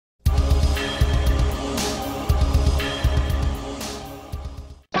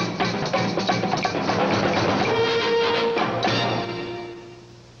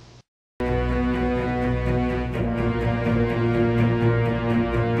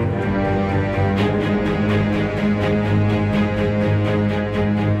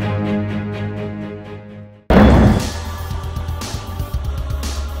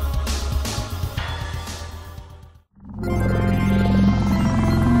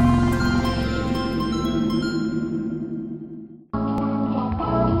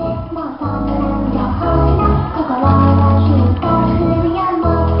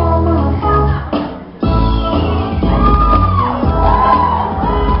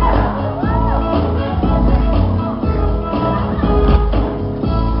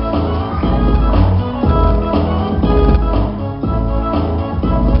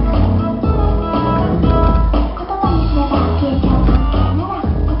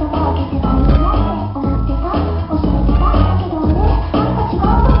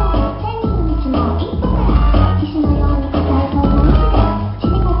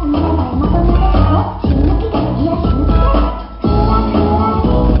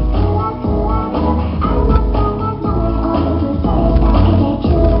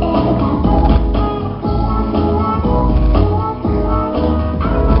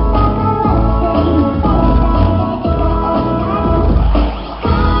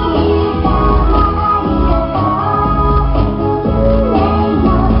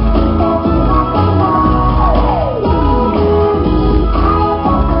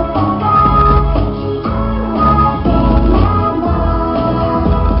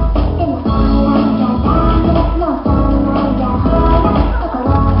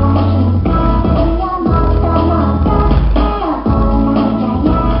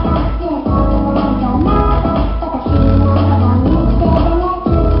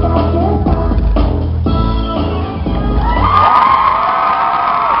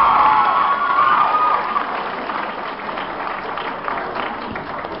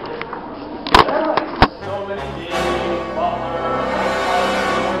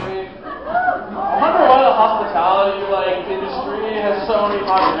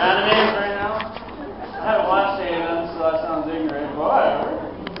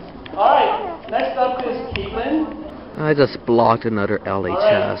I just blocked another LHS.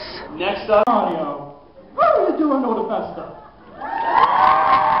 Right, next up, audio. How are you doing, Otafest? I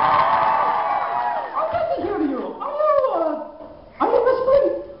can't hear you. Are you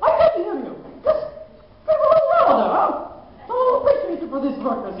whispering? I can't hear you. Just get a little louder, huh? Oh, appreciate you for these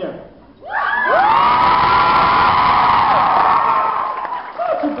workers here.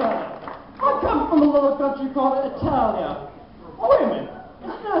 Not too bad. I come from a little country called Italia. Oh, wait a minute.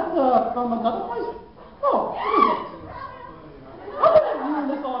 Isn't that from another place? No, what is it? How about you in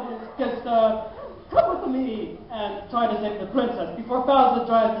this audience just come with me and try to save the princess before Bowser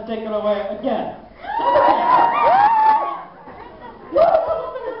tries to take her away again? Yeah, come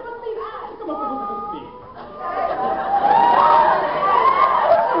up with me. Come up with me.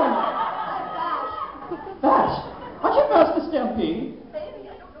 Vash, aren't you Vash the Stampede? Baby,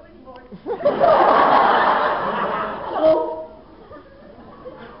 I don't know anymore. Hello?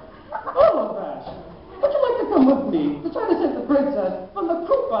 Hello, Vash. Would you like to come with me to try to save the princess from the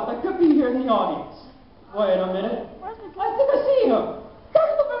Koopa that could be here in the audience? Wait a minute. I think I see him. Down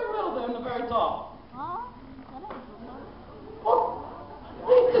in the very middle there, in the very top. Huh? Oh,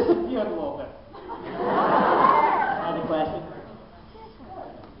 he disappeared a little bit. Any question?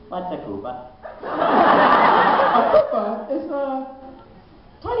 What's a Koopa? A Koopa is a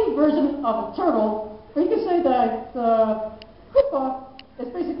tiny version of a turtle. Or you can say that Koopa is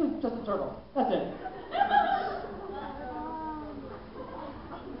basically just a turtle. That's it.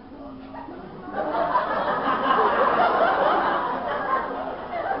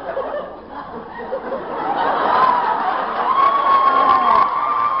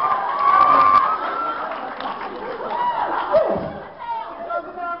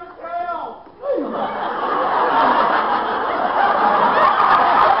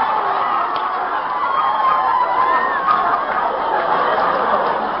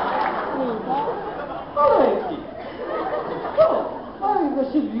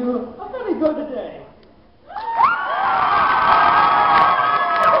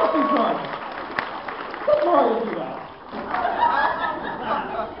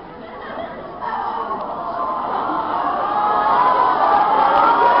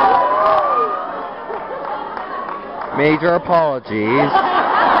 Major apologies.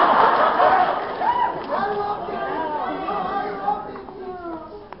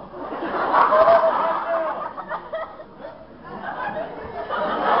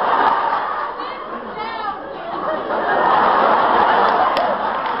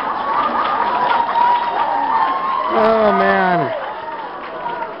 Oh man.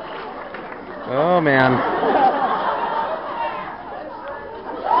 Oh man.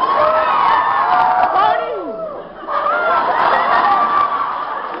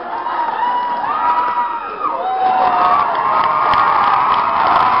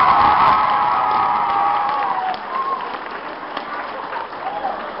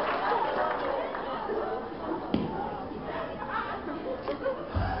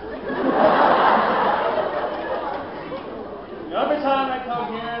 Every time I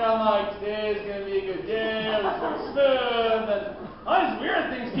come here and I'm like, today is going to be a good day, let's go smooth, and all these weird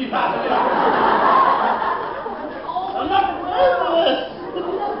things keep happening. I'm not prepared for this.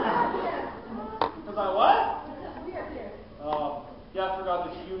 Was I what? Oh, yeah, I forgot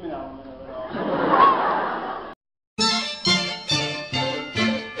the human element of it all.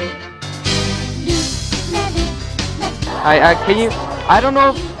 Can you, I don't know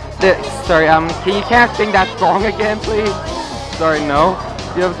if sorry, can you casting that song again, please? Sorry, no.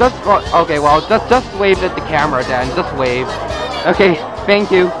 Yeah, okay, well, just wave at the camera then. Just wave. Okay,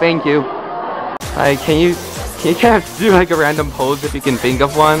 thank you. Can you kind of do like a random pose if you can think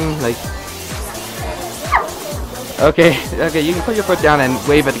of one? Like, okay, you can put your foot down and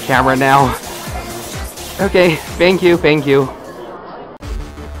wave at the camera now. Okay, thank you.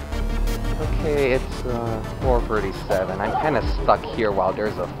 Okay, it's 4:37. I'm kind of stuck here while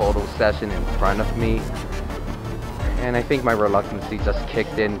there's a photo session in front of me. And I think my reluctancy just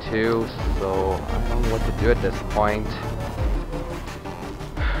kicked in too, so I don't know what to do at this point.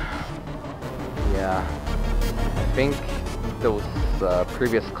 Yeah, I think those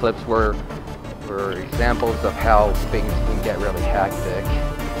previous clips were examples of how things can get really hectic.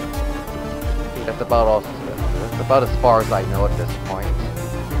 I think that's about as far as I know at this point.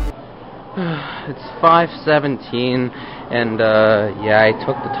 It's 5:17, and yeah, I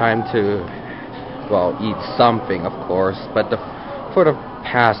took the time to, well, eat something, of course, but for the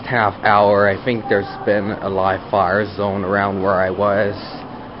past half hour, I think there's been a live fire zone around where I was.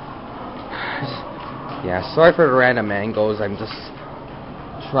 Yeah, sorry for the random angles. I'm just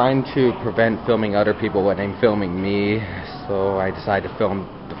trying to prevent filming other people when I'm filming me, so I decided to film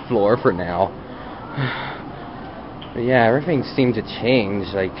the floor for now. But yeah, everything seemed to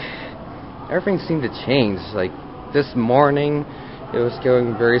change. Like, everything seemed to change. Like, this morning, it was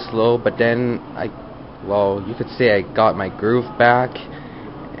going very slow, but then well, you could say I got my groove back,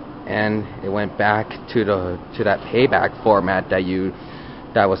 and it went back to that Payback format that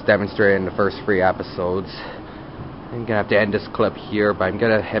was demonstrated in the first 3 episodes. I'm gonna have to end this clip here, but I'm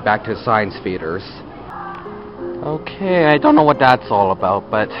gonna head back to the science feeders. Okay, I don't know what that's all about,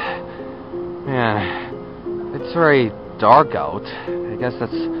 but yeah, it's very dark out. I guess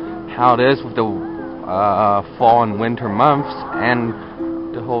that's how it is with the fall and winter months and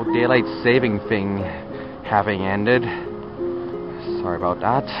the whole daylight saving thing having ended. Sorry about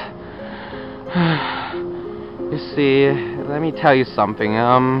that. You see, let me tell you something.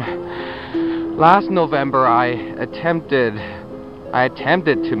 Last November I attempted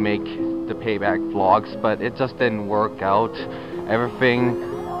to make the Payback vlogs, but it just didn't work out.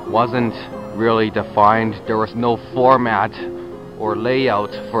 Everything wasn't really defined. There was no format or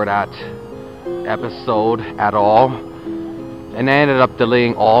layout for that episode at all, and I ended up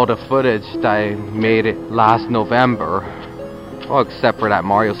deleting all the footage that I made last November. Well, except for that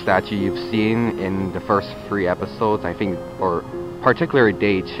Mario statue you've seen in the first 3 episodes, I think, or particularly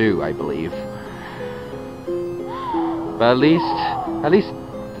day 2, I believe. But at least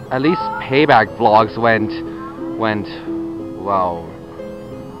Payback vlogs went well,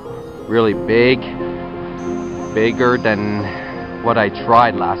 really bigger than what I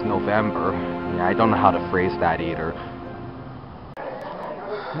tried last November. Yeah, I don't know how to phrase that either.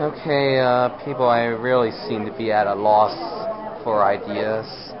 Okay, people, I really seem to be at a loss for ideas.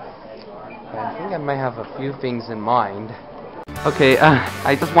 I think I might have a few things in mind. Okay,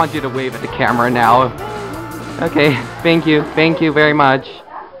 I just want you to wave at the camera now. Okay, thank you very much.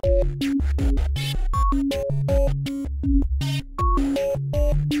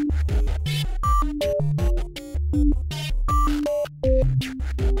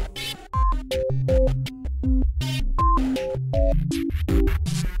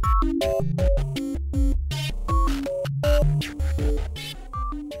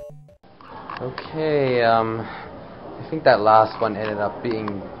 Okay, I think that last one ended up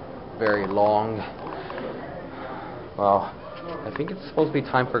being very long. Well, I think it's supposed to be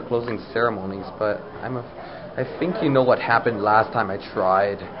time for closing ceremonies, but I think you know what happened last time I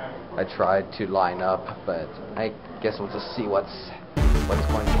tried to line up, but I guess we'll just see what's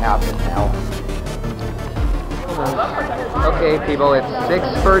going to happen now. Okay, people, it's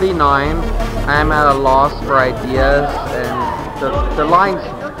 6:39. I'm at a loss for ideas, and the line's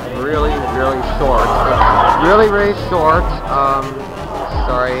really short. Really short.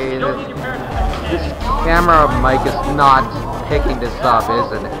 Sorry, this camera mic is not picking this up,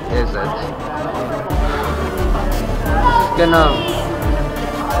 is it? This is gonna...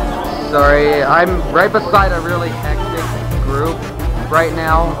 Sorry, I'm right beside a really hectic group right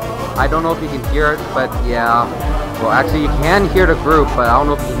now. I don't know if you can hear it, but yeah. Well, actually, you can hear the group, but I don't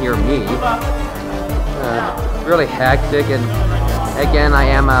know if you can hear me. Really hectic, and again, I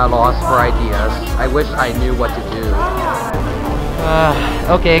am at a loss for ideas. I wish I knew what to do.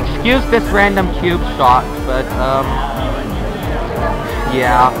 Okay, excuse this random cube shot, but,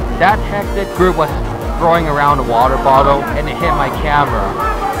 yeah, that hectic group was throwing around a water bottle, and it hit my camera.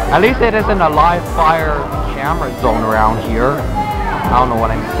 At least it isn't a live fire camera zone around here. I don't know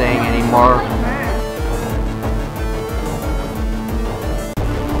what I'm saying anymore.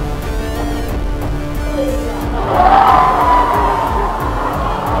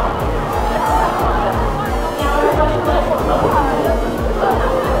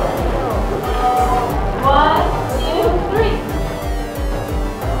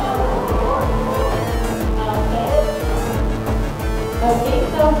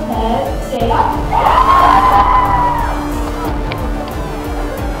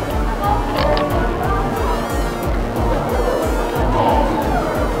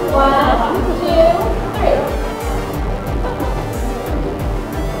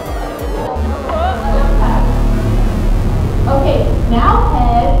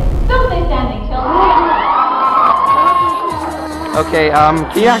 Okay,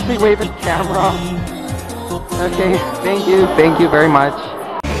 can you actually wave at the camera? Okay, thank you very much.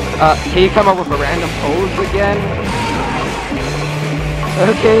 Can you come up with a random pose again?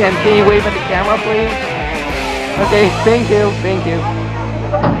 Okay, and can you wave at the camera, please? Okay, thank you.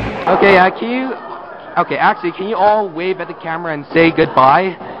 Okay, actually, can you all wave at the camera and say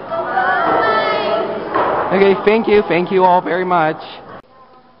goodbye? Okay, thank you all very much.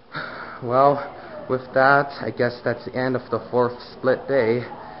 Well, with that, I guess that's the end of the 4th split day.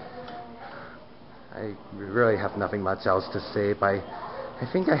 I really have nothing much else to say, but I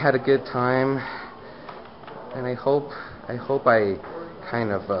think I had a good time. And I hope I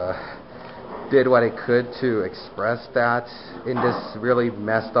kind of did what I could to express that in this really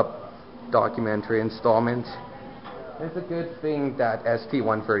messed up documentary installment. It's a good thing that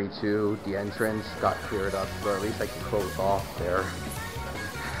ST-132, the entrance, got cleared up, so at least I can close off there.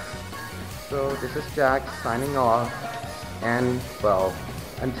 So this is Jack signing off, and well,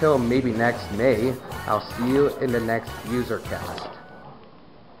 until maybe next May, I'll see you in the next user cast.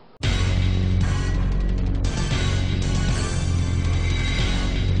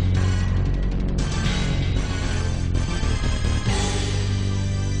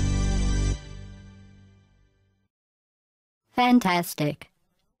 Fantastic.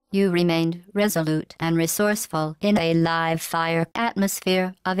 You remained resolute and resourceful in a live-fire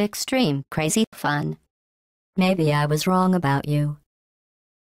atmosphere of extreme crazy fun. Maybe I was wrong about you.